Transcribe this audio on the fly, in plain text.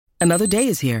Another day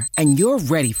is here, and you're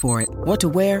ready for it. What to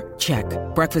wear? Check.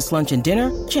 Breakfast, lunch, and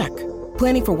dinner? Check.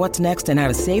 Planning for what's next and how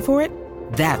to save for it?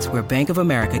 That's where Bank of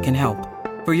America can help.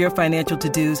 For your financial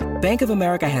to-dos, Bank of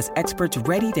America has experts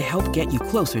ready to help get you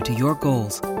closer to your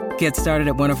goals. Get started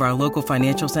at one of our local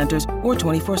financial centers or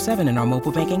 24/7 in our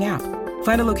mobile banking app.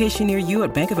 Find a location near you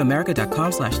at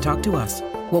bankofamerica.com/talktous.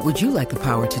 What would you like the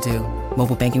power to do?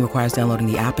 Mobile banking requires downloading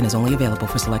the app and is only available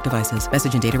for select devices.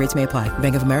 Message and data rates may apply.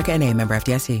 Bank of America N.A., member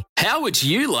FDIC. How would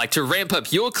you like to ramp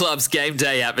up your club's game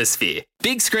day atmosphere?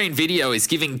 Big Screen Video is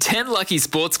giving 10 lucky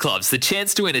sports clubs the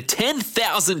chance to win a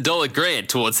 $10,000 grant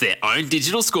towards their own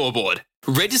digital scoreboard.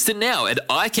 Register now at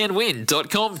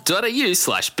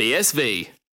iCanWin.com.au/BSV.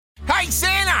 Hey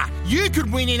Santa, you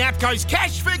could win in APCO's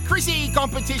Cash for Chrissy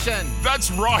competition. That's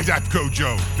right, APCO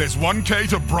Joe. There's 1K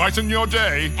to brighten your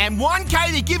day. And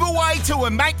 1K to give away to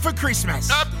a mate for Christmas.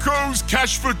 APCO's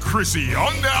Cash for Chrissy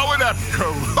on now at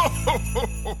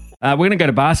APCO. We're going to go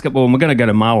to basketball, and we're going to go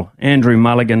to Mull, Andrew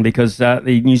Mulligan, because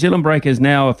the New Zealand Breakers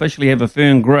now officially have a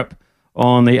firm grip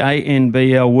on the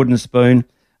ANBL wooden spoon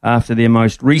after their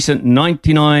most recent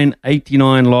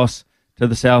 99-89 loss to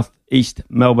the South East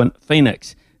Melbourne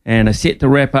Phoenix, and are set to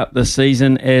wrap up this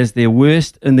season as their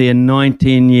worst in their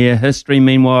 19-year history.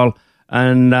 Meanwhile,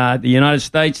 in the United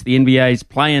States, the NBA's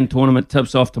play-in tournament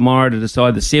tips off tomorrow to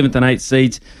decide the 7th and 8th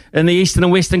seeds in the Eastern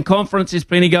and Western Conference. There's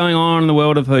plenty going on in the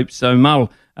world of hoops. So,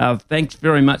 Mull, thanks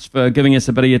very much for giving us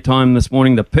a bit of your time this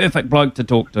morning. The perfect bloke to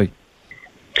talk to.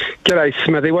 G'day,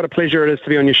 Smithy. What a pleasure it is to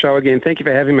be on your show again. Thank you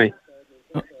for having me.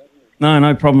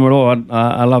 No problem at all.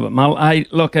 I love it, Mull. Hey,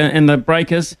 look, in the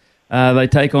Breakers, they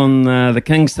take on the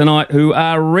Kings tonight, who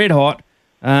are red hot.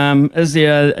 Is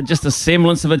there just a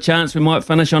semblance of a chance we might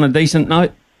finish on a decent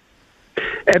note?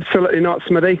 Absolutely not,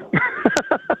 Smithy.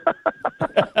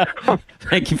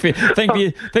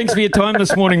 Thanks for your time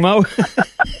this morning, Mo.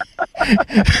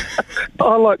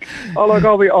 I'm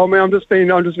just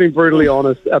being brutally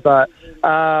honest about.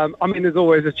 There's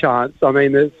always a chance.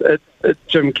 It's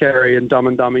Jim Carrey and Dumb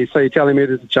and Dummy. So you're telling me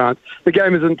there's a chance? The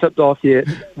game isn't tipped off yet.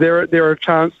 There are a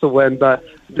chance to win, but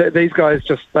these guys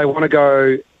they want to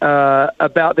go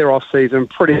about their off season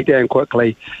pretty damn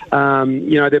quickly.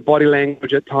 Their body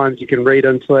language at times you can read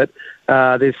into it.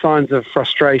 There's signs of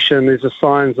frustration. There's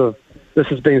signs of this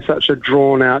has been such a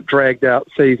drawn out, dragged out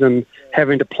season,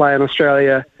 having to play in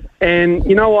Australia. And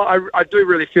you know what? I do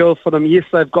really feel for them. Yes,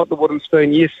 they've got the wooden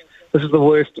spoon. Yes, this is the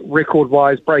worst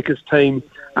record-wise Breakers team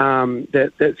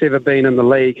that's ever been in the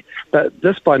league. But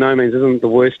this by no means isn't the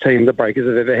worst team the Breakers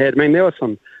have ever had. I mean, there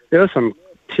were some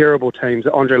terrible teams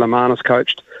that Andre Lamanis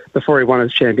coached before he won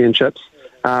his championships,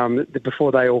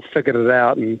 before they all figured it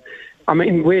out. And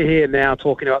we're here now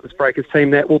talking about this Breakers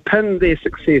team that will pin their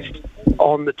success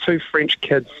on the two French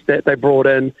kids that they brought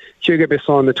in, Hugo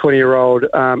Besson, the 20-year-old,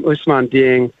 Ousmane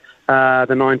Dieng,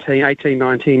 the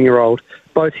 19-year-old,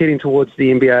 both heading towards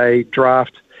the NBA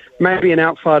draft. Maybe an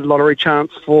outside lottery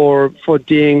chance for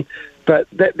Dieng, but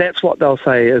that's what they'll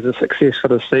say is a success for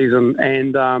this season.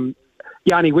 And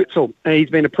Yanni Wetzel,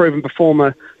 he's been a proven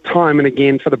performer time and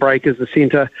again for the Breakers, the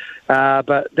centre,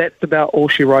 but that's about all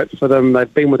she wrote for them.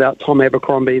 They've been without Tom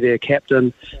Abercrombie, their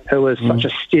captain, who is such a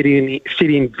steady and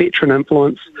veteran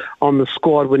influence on the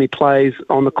squad when he plays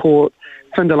on the court.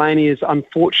 Finn Delaney is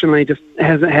unfortunately just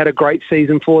hasn't had a great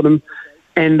season for them,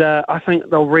 and I think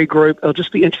they'll regroup. It'll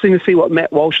just be interesting to see what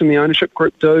Matt Walsh and the ownership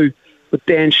group do with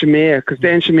Dan Shamir, because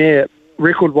Dan Shamir,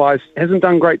 record-wise, hasn't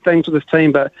done great things with this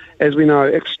team, but as we know,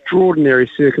 extraordinary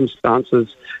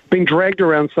circumstances, being dragged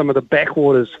around some of the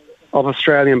backwaters of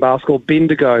Australian basketball,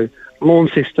 Bendigo,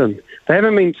 Launceston. They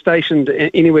haven't been stationed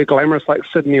anywhere glamorous like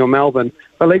Sydney or Melbourne.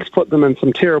 The league's put them in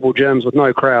some terrible gyms with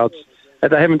no crowds.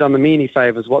 They haven't done them any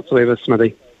favours whatsoever,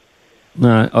 Smithy.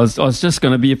 No, I was just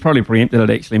going to be, you probably preempted it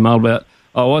actually, Mel, but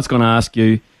I was going to ask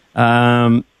you,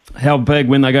 how big,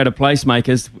 when they go to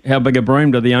placemakers, how big a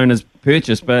broom do the owners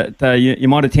purchase? But you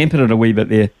might have tempered it a wee bit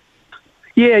there.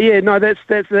 Yeah, no, that's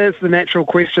the natural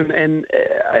question, and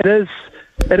it is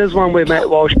one where Matt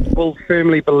Walsh will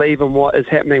firmly believe in what is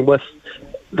happening with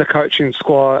the coaching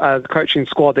squad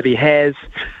that he has.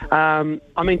 Dan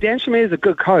Shamir is a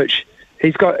good coach.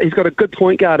 He's got a good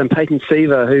point guard in Peyton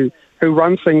Seaver who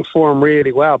runs things for him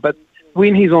really well. But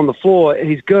when he's on the floor,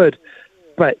 he's good.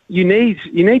 But you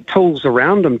need tools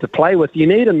around him to play with. You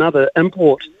need another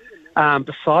import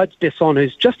besides Besson,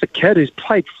 who's just a kid who's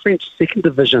played French second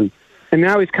division, and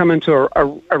now he's come into a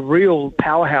real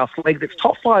powerhouse league that's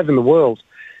top 5 in the world.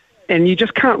 And you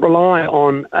just can't rely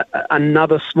on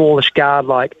another smallish guard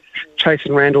like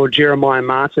Chasen Randall or Jeremiah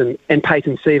Martin and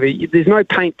Peyton Seaver. There's no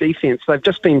paint defense. They've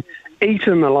just been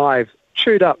eaten alive,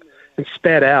 chewed up and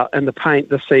spat out in the paint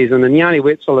this season. And Yanni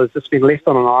Wetzel has just been left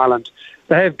on an island.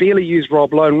 They have barely used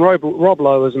Rob Lowe, and Rob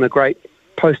Lowe isn't a great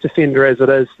post defender as it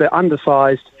is. They're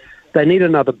undersized. They need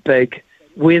another big,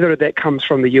 whether that comes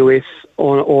from the US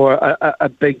or a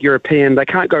big European. They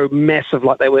can't go massive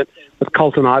like they went with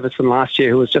Colton Iverson last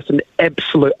year, who was just an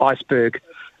absolute iceberg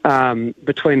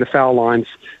between the foul lines.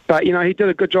 But, you know, he did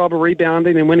a good job of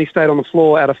rebounding, and when he stayed on the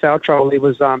floor out of foul trouble, he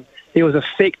was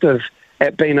effective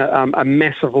at being a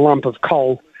massive lump of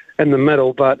coal in the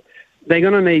middle. But they're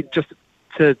going to need just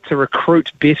to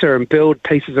recruit better and build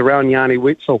pieces around Yanni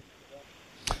Wetzel.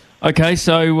 Okay,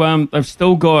 so they've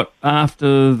still got,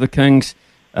 after the Kings,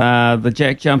 the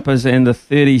Jack Jumpers and the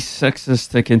 36ers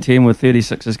to contend with.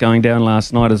 36ers going down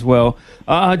last night as well.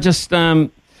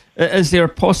 Is there a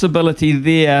possibility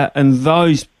there in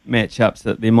those matchups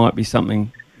that there might be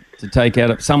something to take out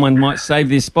of? Someone might save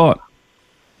their spot?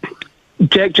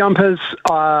 Jack Jumpers,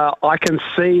 I can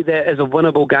see that as a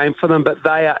winnable game for them, but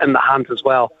they are in the hunt as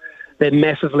well. They're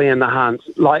massively in the hunt.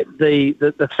 Like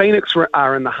the Phoenix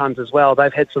are in the hunt as well.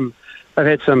 They've had some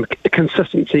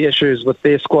consistency issues with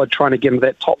their squad trying to get into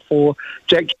that top four.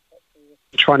 Jack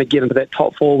trying to get into that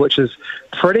top four, which is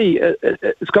pretty.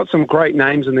 It's got some great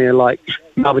names in there like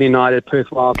Melbourne United,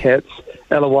 Perth Wildcats,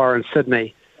 Illawarra, and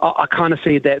Sydney. I kind of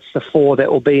see that's the four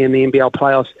that will be in the NBL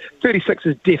playoffs. 36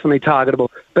 is definitely targetable.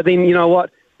 But then, you know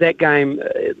what? That game,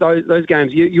 those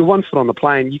games, you're 1 foot on the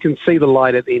plane. You can see the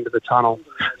light at the end of the tunnel.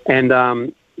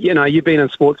 And, you know, you've been in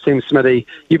sports teams, Smithy.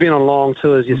 You've been on long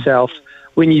tours yourself.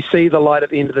 When you see the light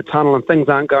at the end of the tunnel and things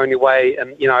aren't going your way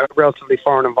in, you know, a relatively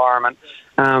foreign environment,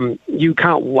 you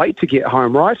can't wait to get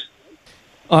home, right?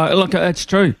 Look, it's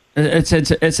true.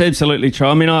 It's absolutely true.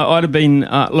 I mean, I'd have been,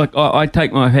 I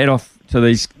take my hat off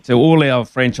to all our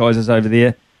franchises over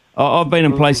there. I've been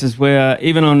in places where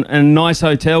even in nice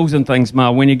hotels and things,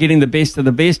 Mark, when you're getting the best of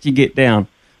the best, you get down.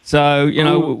 So, you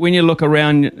know, when you look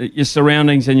around your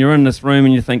surroundings and you're in this room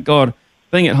and you think, God,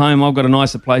 being at home, I've got a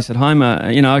nicer place at home.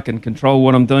 You know, I can control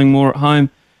what I'm doing more at home.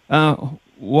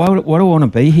 Why do I want to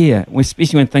be here,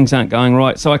 especially when things aren't going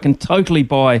right? So I can totally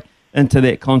buy into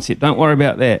that concept. Don't worry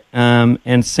about that.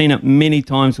 And seen it many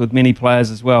times with many players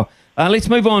as well. Let's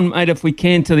move on, mate, if we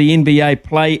can, to the NBA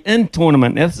play-in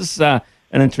tournament. Now, this is an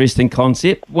interesting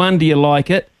concept. One, do you like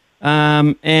it?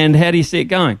 And how do you see it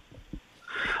going?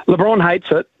 LeBron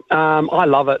hates it. I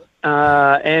love it.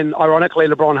 And ironically,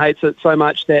 LeBron hates it so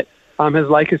much that his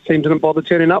Lakers team didn't bother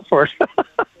turning up for it.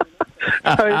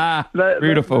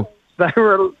 Beautiful. They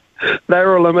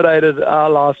were eliminated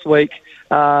last week.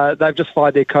 They've just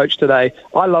fired their coach today.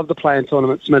 I love the play-in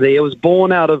tournament, Smithy. It was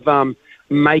born out of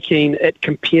making it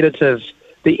competitive,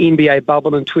 the NBA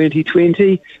bubble in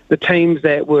 2020. The teams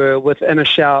that were within a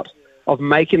shout of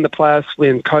making the playoffs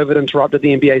when COVID interrupted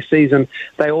the NBA season,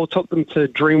 they all took them to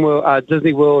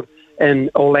Disney World in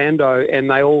Orlando, and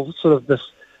they all sort of, this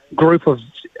group of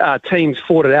teams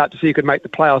fought it out to see who could make the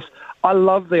playoffs. I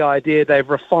love the idea. They've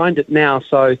refined it now,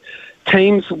 so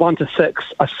teams 1 to 6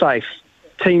 are safe.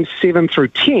 Teams 7 through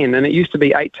 10, and it used to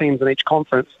be 8 teams in each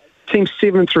conference, teams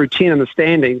 7 through 10 in the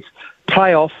standings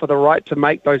play off for the right to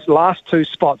make those last 2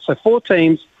 spots. So 4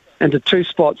 teams into 2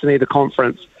 spots in either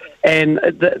conference. And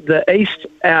the East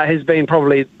has been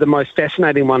probably the most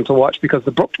fascinating one to watch because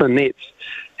the Brooklyn Nets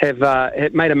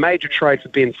have made a major trade for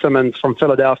Ben Simmons from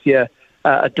Philadelphia,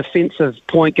 a defensive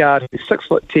point guard who's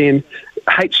 6'10",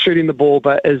 hates shooting the ball,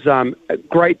 but is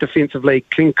great defensively,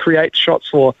 can create shots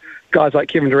for guys like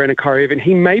Kevin Durant and Kyrie Irving.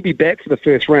 He may be back for the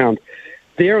first round.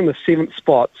 They're in the 7th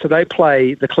spot, so they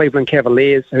play the Cleveland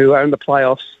Cavaliers, who are in the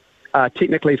playoffs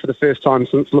technically for the first time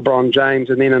since LeBron James.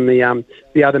 And then in the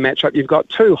other matchup, you've got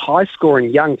 2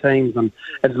 high-scoring young teams in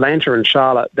Atlanta and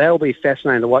Charlotte. They'll be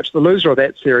fascinating to watch. The loser of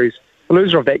that series, the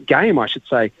loser of that game, I should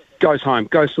say, goes home,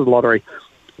 goes to the lottery.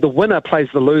 The winner plays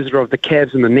the loser of the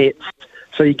Cavs and the Nets,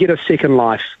 so you get a second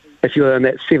life if you're in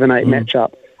that 7-8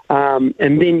 matchup.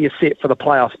 And then you're set for the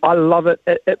playoffs. I love it.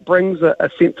 It brings a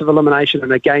sense of elimination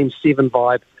and a Game 7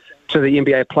 vibe to the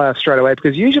NBA playoffs straight away,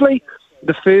 because usually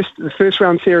the first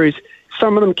round series,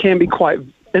 some of them can be quite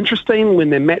interesting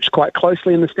when they're matched quite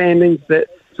closely in the standings. That's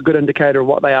a good indicator of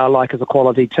what they are like as a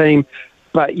quality team.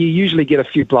 But you usually get a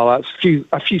few blowouts,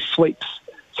 a few sweeps.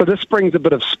 So this brings a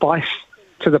bit of spice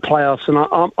to the playoffs, and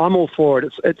I'm all for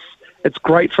it. It's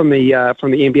great from the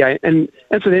NBA, and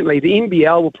incidentally, the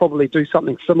NBL will probably do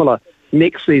something similar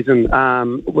next season,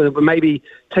 where maybe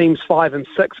teams 5 and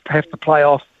 6 have to play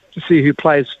off to see who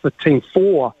plays for team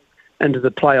 4 into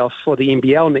the playoffs for the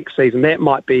NBL next season. That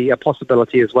might be a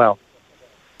possibility as well.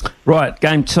 Right,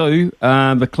 game 2,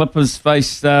 the Clippers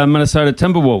face Minnesota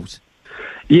Timberwolves.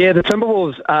 Yeah, the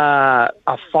Timberwolves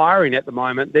are firing at the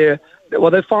moment. They're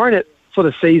firing at for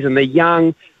the season. They're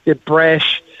young, they're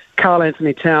brash. Carl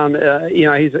Anthony Town,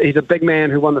 he's a big man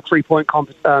who won the three-point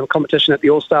competition at the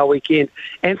All-Star weekend.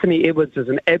 Anthony Edwards is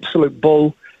an absolute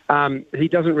bull. He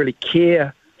doesn't really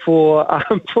care for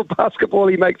basketball,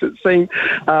 he makes it seem.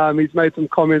 He's made some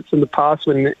comments in the past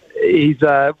when he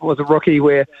was a rookie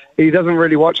where he doesn't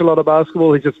really watch a lot of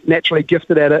basketball. He's just naturally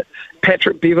gifted at it.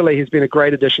 Patrick Beverley has been a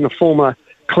great addition, a former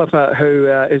Clipper who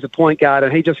is a point guard,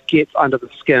 and he just gets under the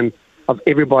skin of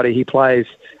everybody he plays.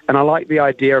 And I like the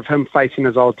idea of him facing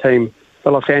his old team,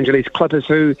 the Los Angeles Clippers,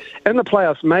 who in the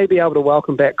playoffs may be able to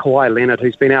welcome back Kawhi Leonard,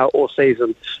 who's been out all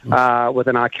season with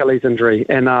an Achilles injury.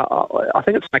 And I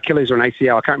think it's an Achilles or an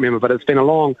ACL, I can't remember, but it's been a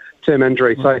long-term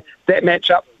injury. So that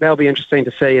matchup, that'll be interesting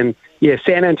to see. And, yeah,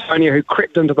 San Antonio, who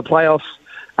crept into the playoffs,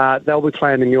 they'll be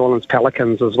playing the New Orleans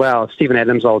Pelicans as well, Steven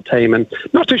Adams' old team. And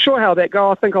not too sure how that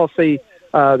goes. I think I'll see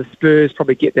the Spurs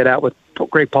probably get that out with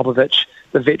Greg Popovich,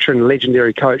 the veteran,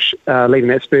 legendary coach, leading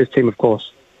that Spurs team, of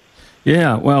course.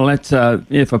 Yeah, well, that's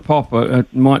for Pop,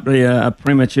 it might be a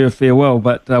premature farewell,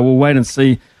 but we'll wait and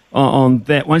see on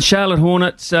that one. Charlotte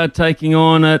Hornets taking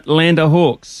on Atlanta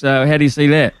Hawks. How do you see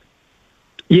that?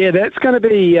 Yeah, that's going to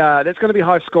be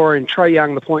high scoring. Trae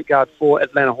Young, the point guard for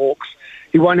Atlanta Hawks,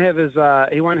 he won't have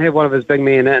one of his big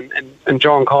men in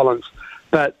John Collins,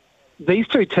 but these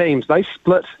two teams, they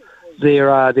split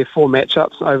their 4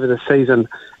 matchups over the season,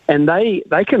 and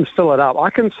they can fill it up. I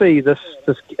can see this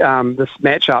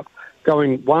matchup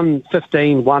going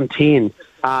 115, 110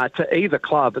 to either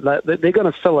club. They're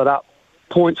going to fill it up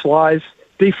points-wise.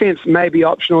 Defense may be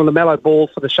optional. LaMelo Ball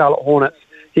for the Charlotte Hornets.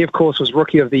 He, of course, was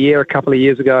Rookie of the Year a couple of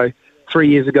years ago, 3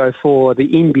 years ago for the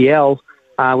NBL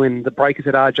when the Breakers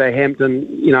had RJ Hampton.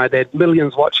 You know, they had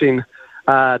millions watching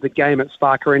the game at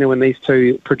Spark Arena when these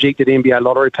two projected NBA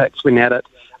lottery picks went at it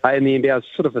in the NBL. It was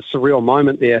sort of a surreal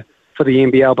moment there for the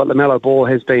NBL, but LaMelo Ball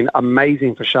has been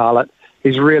amazing for Charlotte.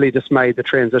 He's really just made the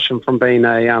transition from being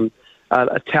a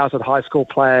touted high school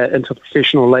player into a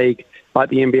professional league like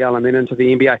the NBL and then into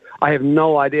the NBA. I have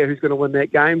no idea who's going to win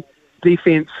that game.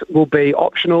 Defense will be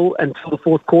optional until the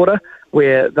fourth quarter,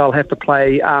 where they'll have to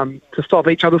play to stop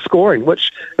each other scoring,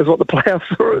 which is what the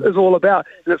playoffs is all about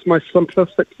in its most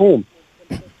simplistic form.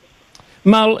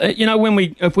 Mull,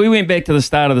 if we went back to the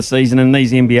start of the season, and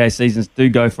these NBA seasons do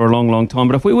go for a long, long time,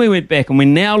 but if we went back and we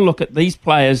now look at these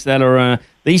players that are,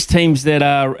 these teams that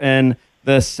are in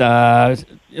this,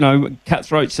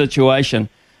 cutthroat situation,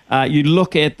 you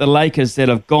look at the Lakers that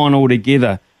have gone all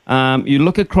together, you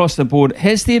look across the board,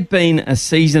 has there been a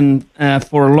season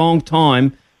for a long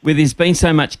time where there's been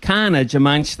so much carnage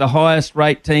amongst the highest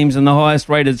rate teams and the highest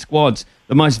rated squads,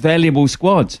 the most valuable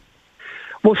squads?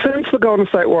 Well, since the Golden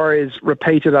State Warriors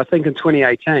repeated, I think, in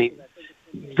 2018,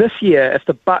 this year, if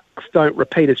the Bucks don't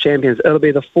repeat as champions, it'll be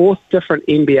the 4th different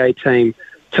NBA team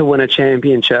to win a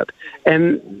championship.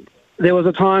 And there was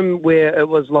a time where it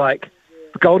was like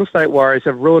the Golden State Warriors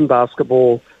have ruined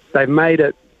basketball. They've made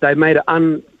it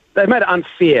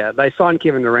unfair. They signed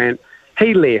Kevin Durant.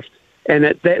 He left, and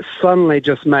that suddenly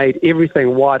just made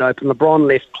everything wide open. LeBron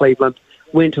left Cleveland,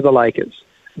 went to the Lakers.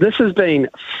 This has been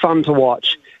fun to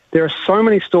watch. There are so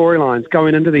many storylines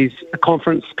going into these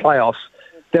conference playoffs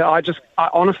that I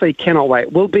honestly cannot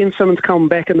wait. Will Ben Simmons come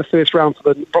back in the first round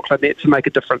for the Brooklyn Nets to make a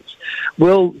difference?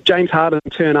 Will James Harden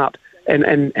turn up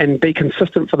and be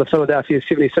consistent for the Philadelphia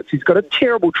 76ers? He's got a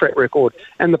terrible track record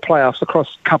in the playoffs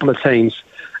across a couple of teams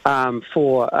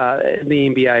for the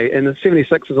NBA, and the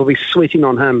 76ers will be sweating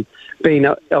on him being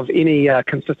of any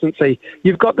consistency.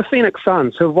 You've got the Phoenix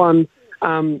Suns, who have won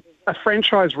a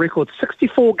franchise record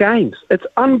 64 games. It's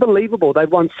unbelievable.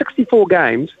 They've won 64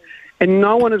 games, and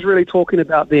no one is really talking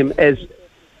about them as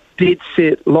dead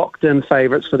set, locked in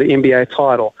favourites for the NBA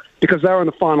title because they were in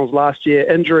the finals last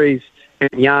year. Injuries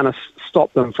and Giannis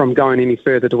stopped them from going any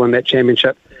further to win that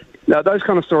championship. Now, those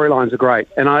kind of storylines are great,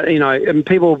 and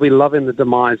people will be loving the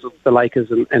demise of the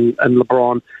Lakers and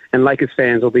LeBron, and Lakers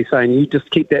fans will be saying, you just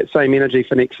keep that same energy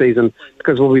for next season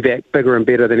because we'll be back bigger and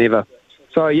better than ever.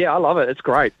 So, yeah, I love it. It's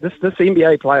great. This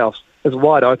NBA playoffs is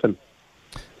wide open.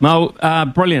 Mo,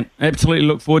 brilliant. Absolutely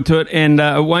look forward to it. And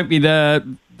it won't be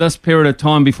this period of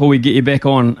time before we get you back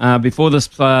on. Before this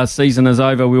season is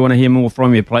over, we want to hear more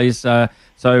from you, please. So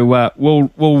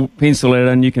we'll pencil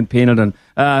it in. You can pen it in.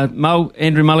 Mo,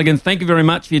 Andrew Mulligan, thank you very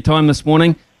much for your time this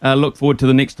morning. Look forward to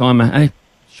the next time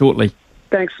shortly.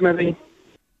 Thanks, Smithy.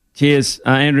 Cheers.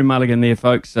 Andrew Mulligan there,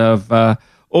 folks, of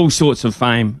all sorts of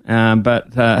fame,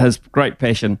 but his great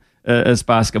passion is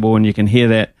basketball, and you can hear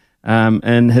that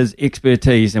in his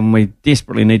expertise, and we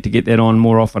desperately need to get that on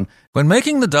more often. When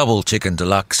making the double chicken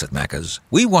deluxe at Macca's,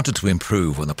 we wanted to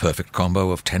improve on the perfect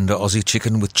combo of tender Aussie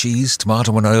chicken with cheese,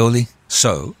 tomato and aioli.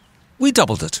 So, we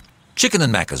doubled it. Chicken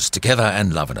and Macca's, together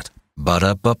and loving it.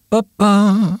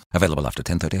 Ba-da-ba-ba-ba. Available after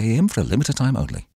 10:30 a.m. for a limited time only.